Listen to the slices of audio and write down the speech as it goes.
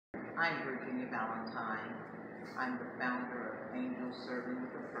I'm Virginia Valentine. I'm the founder of Angels Serving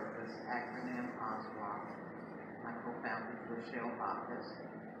with a Purpose, acronym OSWAP. My co-founder is Rochelle Bacchus.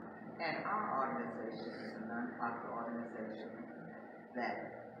 And our organization is a nonprofit organization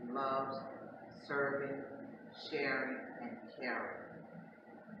that loves serving, sharing, and caring,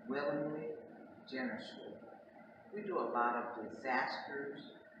 willingly, generously. We do a lot of disasters,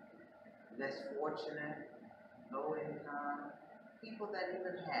 less fortunate, low income, people that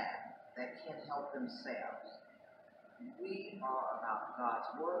even have, that can't help themselves. We are about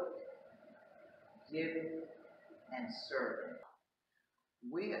God's work, giving, and serving.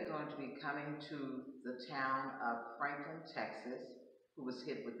 We are going to be coming to the town of Franklin, Texas, who was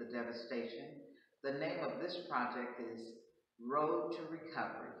hit with the devastation. The name of this project is Road to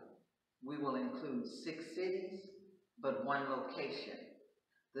Recovery. We will include 6 cities, but 1 location.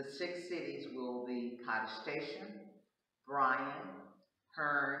 The 6 cities will be Cottage Station, Bryan,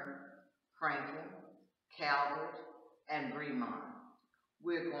 Hearne, Franklin, Calvert, and Bremond.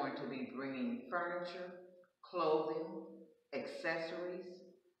 We're going to be bringing furniture, clothing, accessories,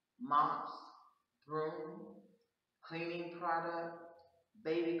 mops, broom, cleaning product,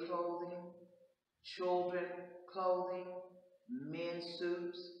 baby clothing, children clothing, men's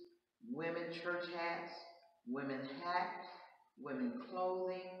suits, women church hats, women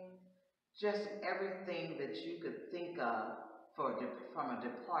clothing, just everything that you could think of from a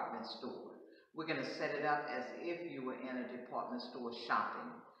department store. We're going to set it up as if you were in a department store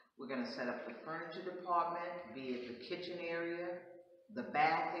shopping. We're going to set up the furniture department, be it the kitchen area, the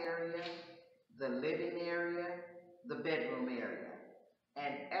bath area, the living area, the bedroom area.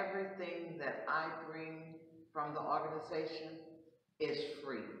 And everything that I bring from the organization is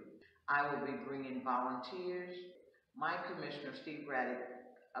free. I will be bringing volunteers. My commissioner, Steve Raddick,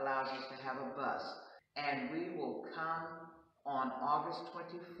 allows us to have a bus, and we will come on August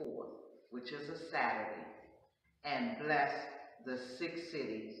 24th, which is a Saturday, and bless the 6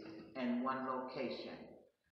 cities and 1 location.